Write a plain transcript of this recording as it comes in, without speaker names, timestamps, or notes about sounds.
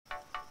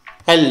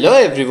Hello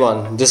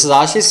everyone, this is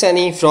Ashish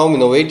Saini from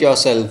Innovate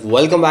Yourself.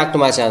 Welcome back to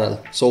my channel.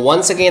 So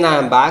once again I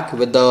am back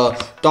with the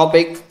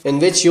topic in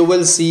which you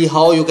will see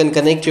how you can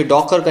connect your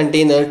Docker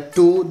container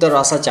to the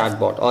Rasa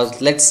chatbot, or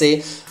let's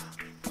say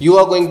you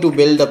are going to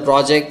build a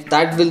project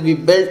that will be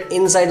built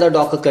inside the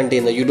Docker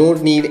container. You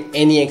don't need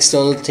any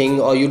external thing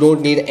or you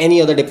don't need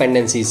any other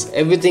dependencies.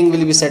 Everything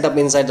will be set up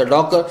inside the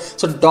Docker.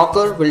 So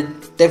Docker will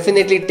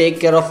definitely take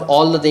care of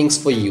all the things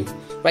for you.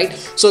 Right,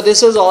 so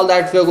this is all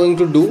that we are going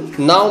to do.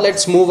 Now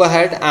let's move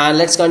ahead and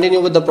let's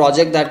continue with the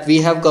project that we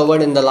have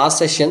covered in the last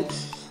session.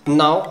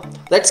 Now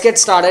let's get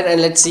started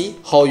and let's see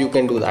how you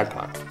can do that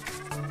part.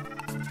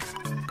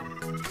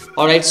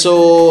 Alright,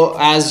 so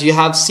as you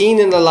have seen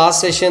in the last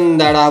session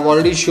that I have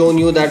already shown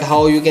you that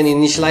how you can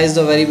initialize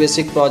the very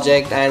basic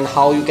project and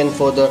how you can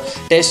further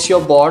test your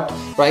bot,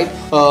 right,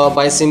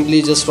 by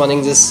simply just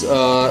running this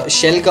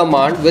shell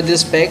command with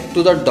respect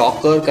to the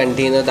Docker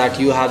container that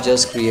you have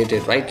just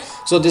created, right.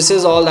 So this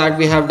is all that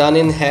we have done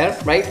in here,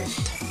 right.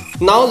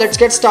 Now let's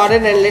get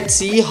started and let's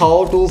see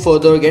how to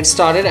further get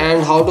started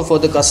and how to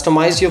further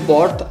customize your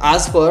bot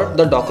as per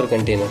the Docker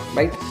container,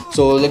 right.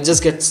 So let's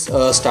just get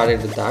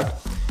started with that.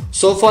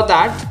 So for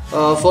that,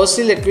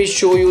 firstly let me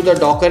show you the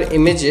Docker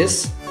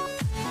images.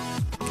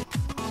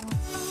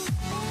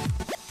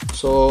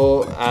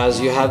 So as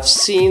you have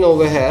seen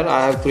over here,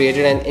 I have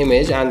created an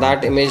image and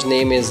that image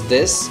name is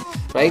this,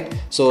 right.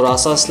 So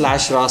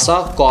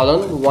Rasa/Rasa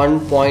colon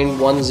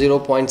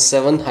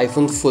 1.10.7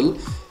 -full.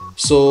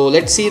 So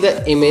let's see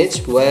the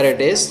image where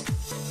it is.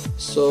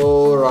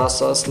 So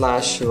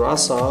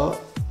Rasa/Rasa,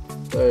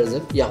 where is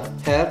it? Yeah,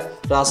 here,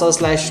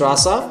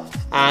 Rasa/Rasa,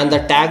 and the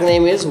tag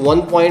name is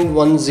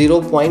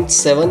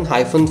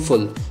 1.10.7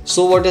 -full.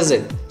 So what is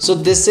it? So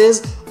this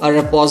is a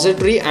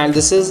repository and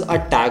this is a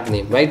tag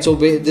name, right. So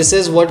this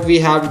is what we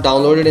have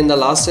downloaded in the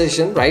last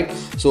session, right.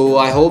 So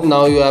I hope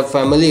now you are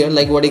familiar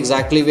like what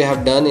exactly we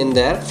have done in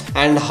there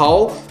and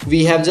how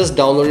we have just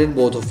downloaded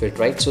both of it,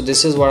 right. So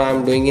this is what I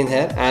am doing in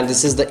here and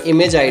this is the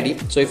image ID.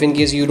 So if in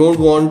case you don't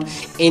want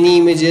any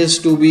images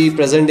to be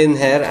present in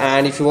here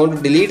and if you want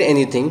to delete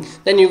anything,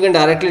 then you can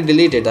directly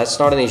delete it. That's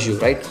not an issue,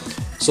 right.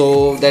 So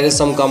there is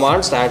some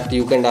commands that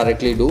you can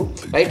directly do,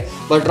 right.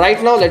 But right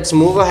now let's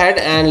move ahead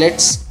and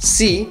let's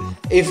see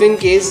if in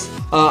case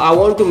I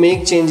want to make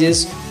changes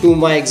to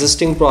my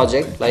existing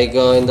project. Like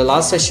in the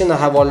last session I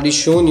have already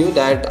shown you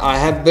that I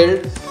have built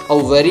a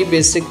very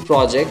basic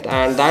project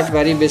and that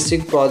very basic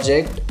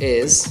project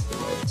is,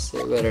 let's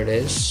say where it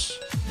is,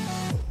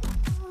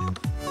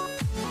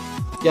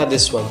 yeah,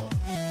 this one.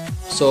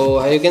 So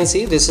as you can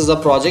see, this is a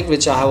project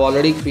which I have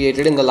already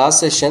created in the last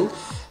session.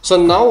 So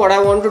now what I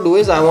want to do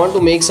is I want to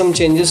make some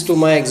changes to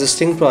my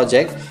existing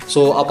project.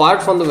 So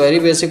apart from the very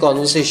basic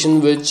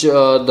conversation which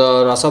the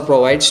Rasa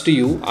provides to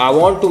you, I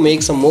want to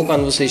make some more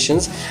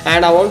conversations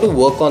and I want to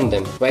work on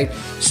them, right.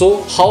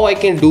 So how I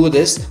can do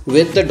this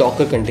with the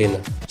Docker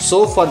container?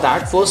 So for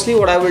that, firstly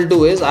what I will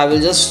do is I will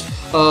just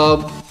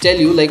tell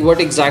you like what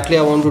exactly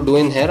I want to do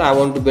in here. I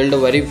want to build a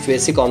very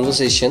basic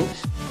conversation.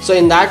 So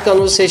in that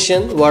conversation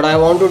what I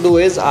want to do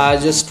is I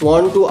just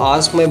want to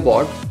ask my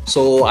bot,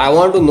 so I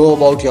want to know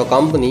about your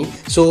company,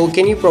 so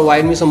can you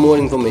provide me some more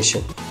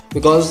information,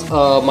 because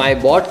my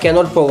bot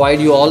cannot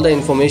provide you all the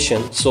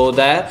information. So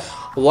that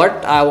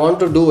what I want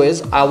to do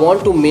is I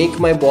want to make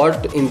my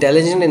bot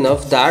intelligent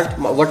enough that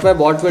what my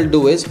bot will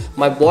do is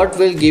my bot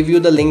will give you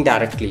the link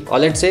directly, or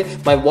let's say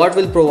my bot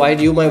will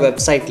provide you my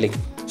website link.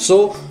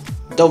 So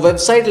the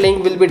website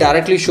link will be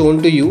directly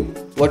shown to you.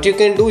 What you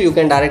can do, you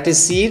can directly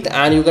see it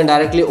and you can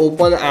directly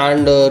open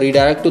and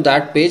redirect to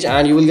that page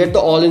and you will get the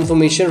all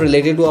information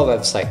related to our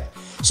website.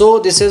 So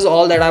this is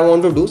all that I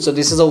want to do. So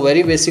this is a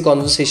very basic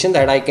conversation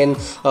that I can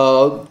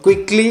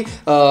quickly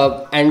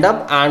end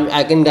up and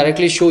I can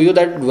directly show you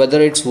that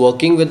whether it's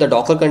working with the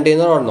Docker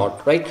container or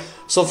not, right.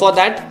 So for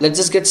that let's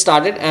just get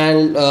started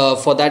and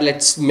for that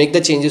let's make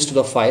the changes to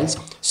the files.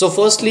 So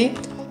firstly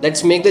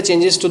let's make the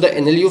changes to the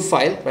NLU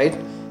file, right.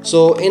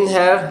 So in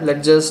here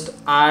let's just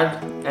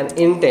add an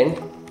intent.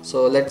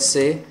 So let's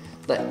say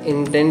the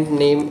intent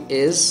name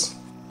is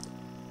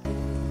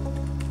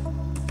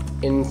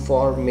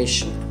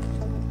information,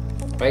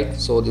 right.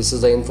 So this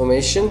is the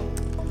information.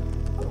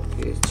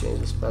 Okay, change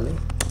the spelling,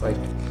 right.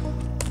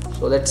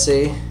 So let's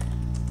say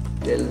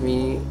tell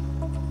me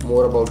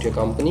more about your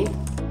company.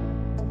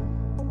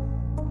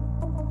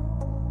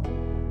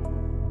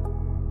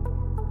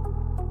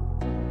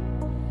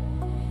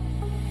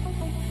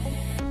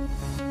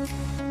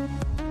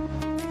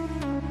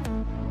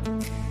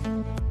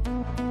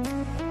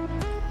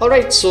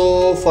 Alright,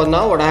 so for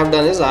now what I have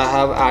done is I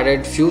have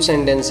added few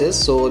sentences.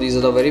 So these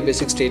are the very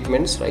basic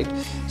statements, right.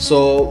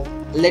 So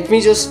let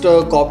me just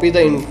copy the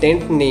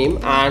intent name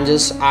and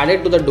just add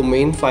it to the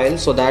domain file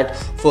so that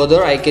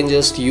further I can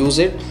just use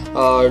it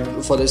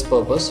for this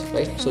purpose,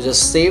 right. So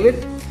just save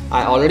it.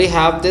 I already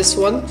have this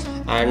one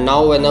and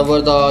now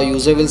whenever the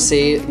user will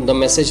say the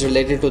message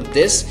related to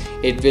this,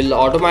 it will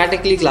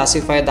automatically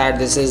classify that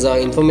this is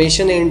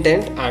information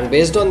intent, and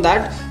based on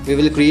that we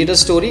will create a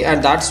story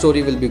and that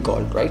story will be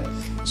called, right.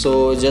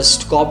 So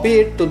just copy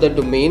it to the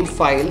domain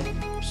file.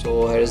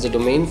 So here is the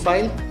domain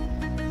file,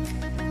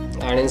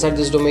 and inside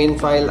this domain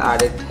file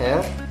add it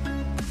here.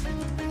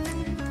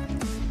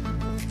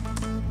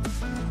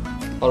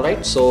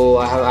 Alright, so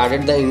I have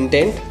added the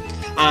intent,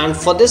 and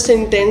for this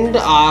intent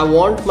I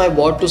want my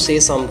bot to say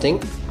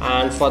something,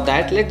 and for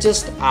that let's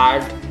just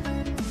add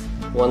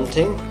one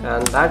thing,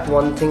 and that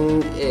one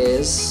thing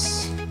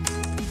is,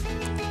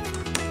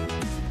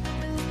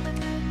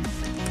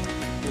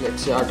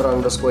 let's say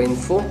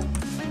utter_info,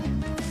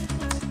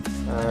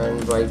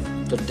 and write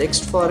the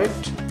text for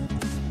it.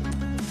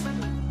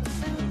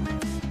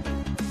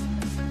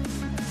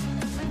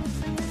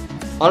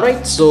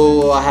 Alright,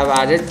 so I have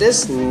added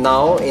this.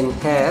 Now in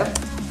here,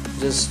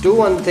 just do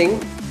one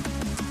thing,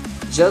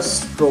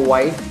 just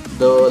provide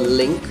the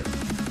link,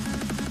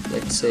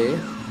 let's say.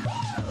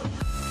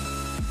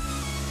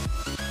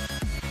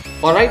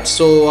 Alright,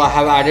 so I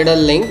have added a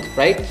link,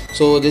 right?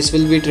 So this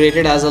will be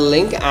treated as a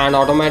link, and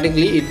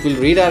automatically it will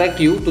redirect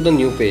you to the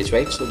new page,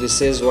 right? So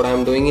this is what I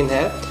am doing in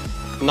here.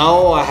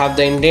 Now I have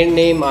the intent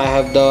name, I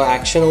have the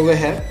action over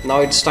here. Now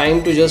it's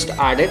time to just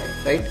add it,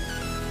 right?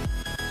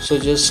 So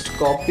just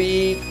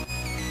copy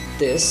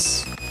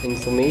this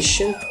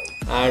information,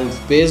 and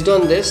based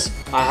on this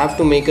I have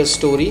to make a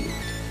story.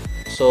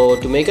 So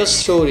to make a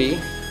story,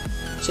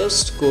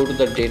 just go to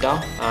the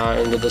data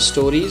and into the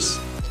stories.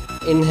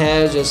 In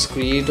here just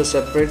create a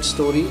separate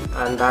story,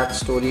 and that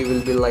story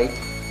will be like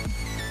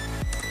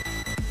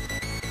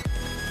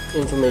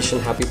information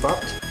happy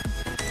path,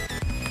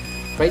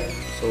 right?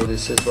 So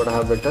this is what I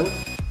have written.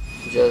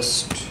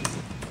 Just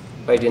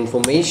write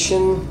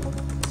information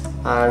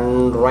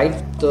and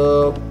write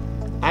the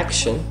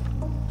action.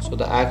 So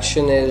the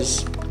action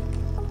is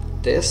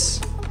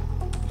this,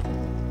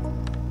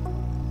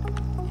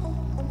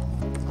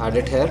 add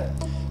it here.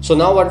 So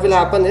now what will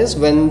happen is,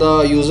 when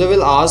the user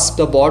will ask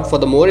the bot for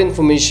the more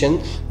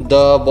information,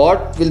 the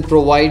bot will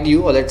provide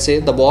you, or let's say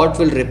the bot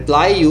will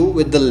reply you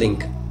with the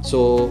link.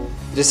 So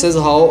this is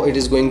how it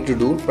is going to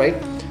do, right?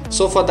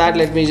 So for that,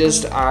 let me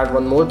just add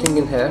one more thing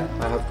in here.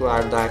 I have to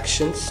add the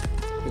actions,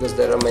 because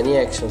there are many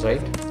actions,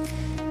 right?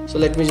 So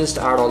let me just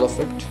add all of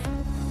it.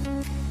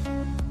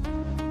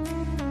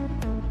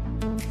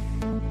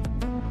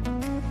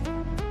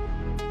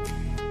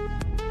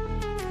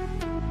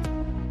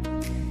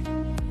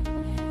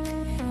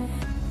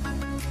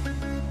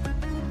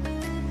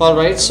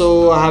 Alright,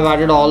 so I have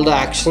added all the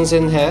actions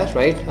in here,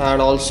 right?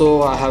 And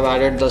also I have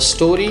added the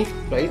story,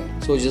 right?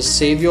 So just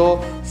save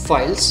your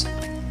files,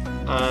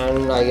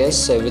 and I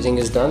guess everything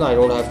is done. I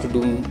don't have to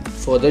do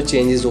further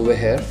changes over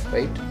here,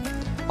 right?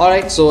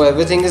 Alright, so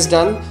everything is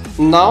done.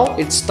 Now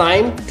it's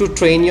time to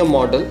train your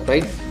model,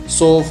 right?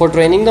 So for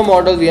training the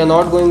model, we are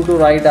not going to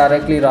write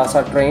directly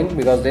Rasa train,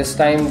 because this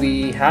time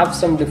we have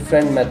some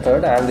different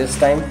method, and this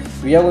time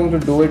we are going to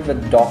do it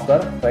with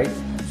Docker, right?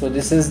 So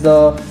this is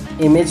the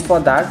image for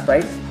that,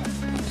 right?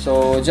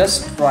 So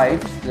just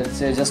write, let's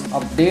say just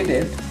update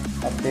it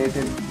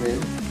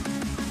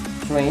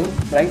with train,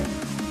 right?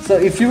 So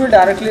if you will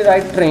directly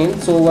write train,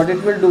 so what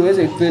it will do is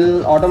it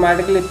will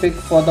automatically pick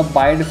for the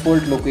by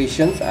default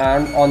locations,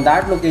 and on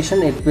that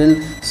location it will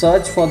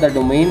search for the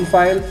domain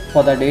file,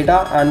 for the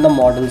data and the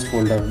models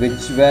folder,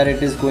 where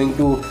it is going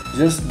to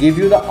just give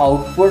you the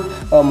output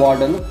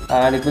model,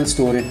 and it will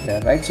store it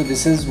there, right? So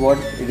this is what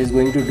it is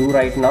going to do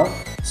right now.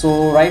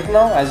 So right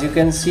now, as you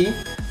can see,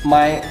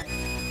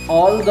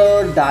 all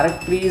the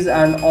directories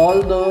and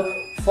all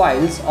the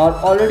files are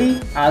already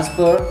as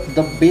per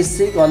the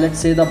basic, or let's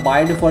say the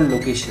by default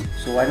location.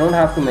 So I don't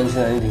have to mention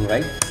anything,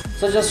 right?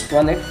 So just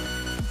run it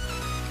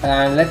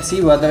and let's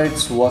see whether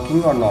it's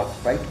working or not,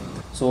 right?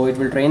 So it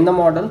will train the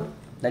model.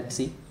 Let's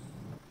see.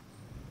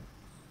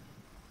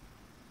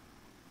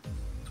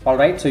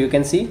 Alright, so you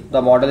can see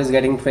the model is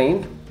getting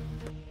trained.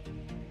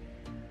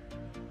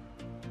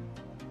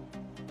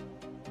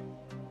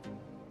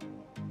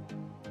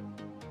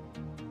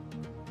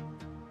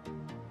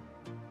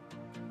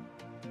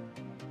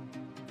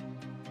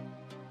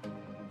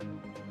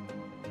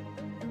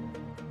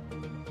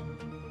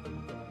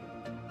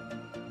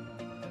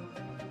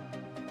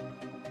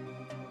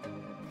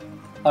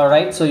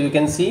 Alright, so you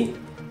can see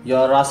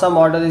your Rasa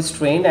model is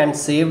trained and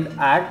saved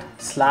at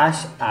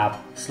 /app.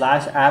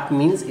 /app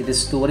means it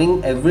is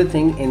storing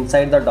everything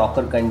inside the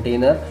Docker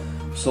container.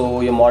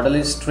 So your model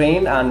is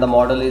trained and the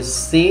model is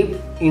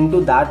saved into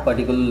that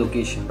particular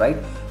location, right?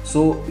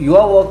 So you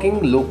are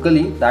working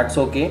locally, that's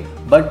okay,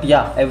 but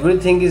yeah,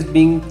 everything is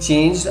being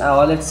changed,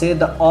 or let's say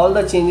all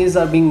the changes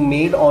are being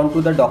made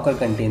onto the Docker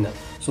container.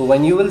 So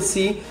when you will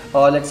see,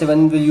 let's say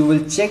when you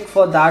will check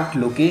for that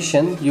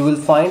location, you will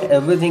find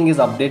everything is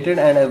updated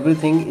and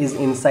everything is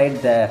inside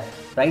there,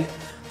 right?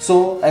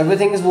 So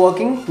everything is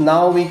working.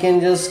 Now we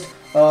can just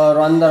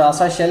run the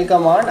Rasa shell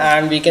command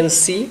and we can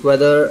see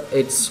whether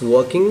it's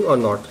working or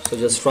not. So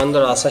just run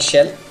the Rasa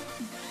shell.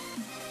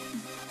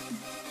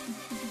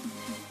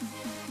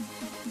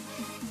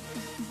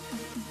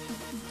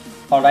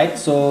 Alright,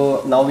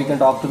 so now we can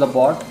talk to the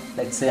bot.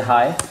 Let's say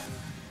hi.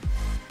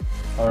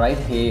 Alright,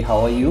 hey, how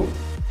are you?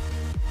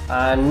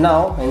 And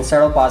now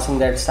instead of passing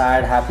that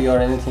sad, happy or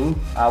anything,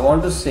 I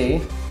want to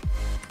say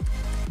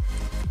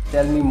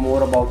tell me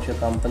more about your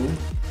company.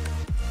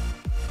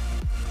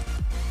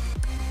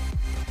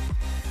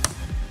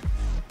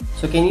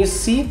 So can you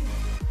see,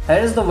 here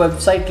is the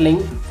website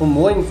link. For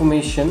more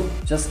information,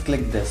 just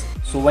click this.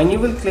 So when you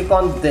will click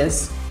on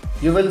this,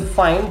 you will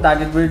find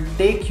that it will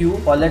take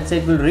you, or let's say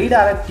it will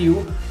redirect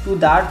you to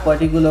that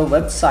particular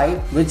website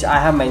which I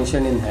have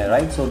mentioned in here,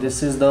 right? So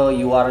this is the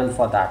URL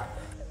for that.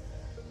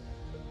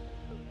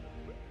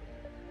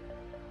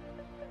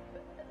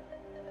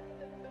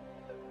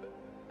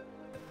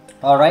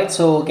 Alright,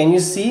 so can you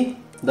see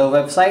the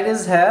website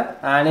is here,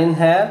 and in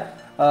here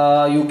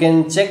you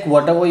can check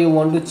whatever you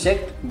want to check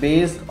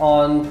based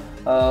on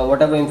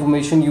whatever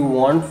information you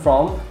want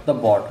from the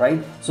bot, right?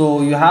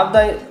 So you have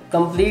the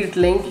complete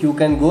link, you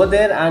can go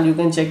there and you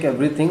can check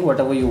everything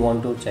whatever you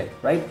want to check,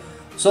 right?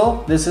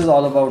 So this is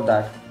all about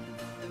that.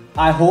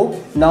 I hope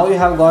now you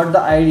have got the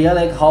idea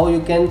like how you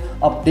can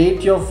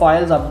update your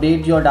files,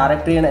 update your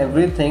directory and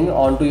everything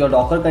onto your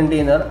Docker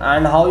container,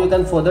 and how you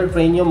can further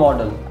train your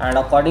model, and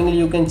accordingly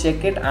you can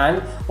check it,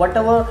 and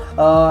whatever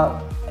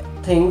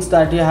things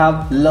that you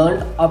have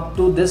learned up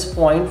to this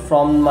point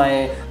from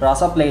my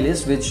Rasa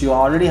playlist, which you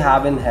already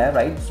have in here,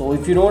 right? So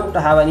if you don't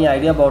have any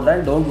idea about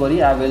that, don't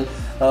worry, I will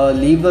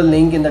leave the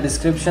link in the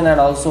description, and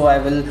also I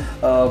will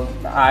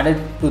add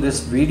it to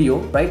this video,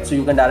 right? So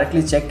you can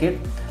directly check it.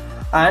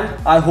 And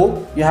I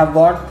hope you have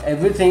got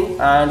everything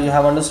and you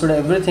have understood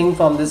everything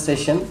from this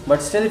session.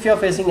 But still, if you are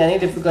facing any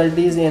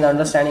difficulties in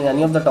understanding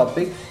any of the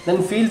topic,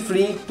 then feel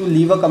free to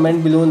leave a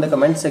comment below in the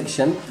comment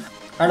section.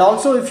 And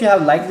also, if you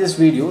have liked this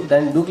video,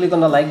 then do click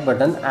on the like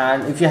button,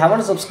 and if you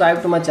haven't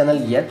subscribed to my channel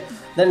yet,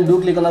 then do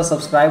click on the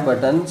subscribe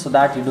button so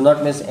that you do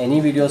not miss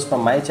any videos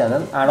from my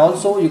channel. And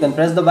also you can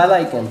press the bell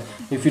icon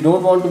if you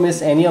don't want to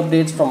miss any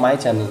updates from my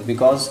channel,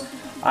 because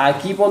I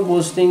keep on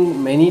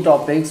posting many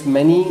topics,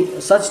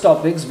 many such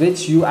topics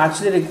which you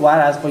actually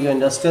require as per your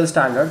industrial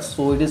standards.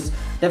 So it is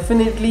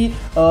definitely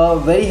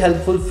very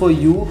helpful for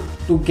you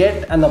to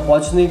get an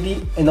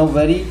opportunity in a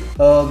very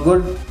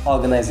good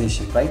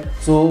organization, right?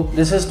 So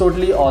this is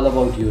totally all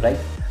about you, right?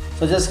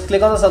 So just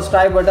click on the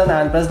subscribe button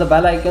and press the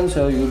bell icon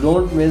so you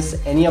don't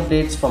miss any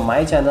updates from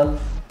my channel.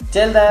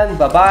 Till then,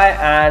 bye bye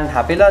and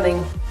happy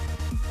learning.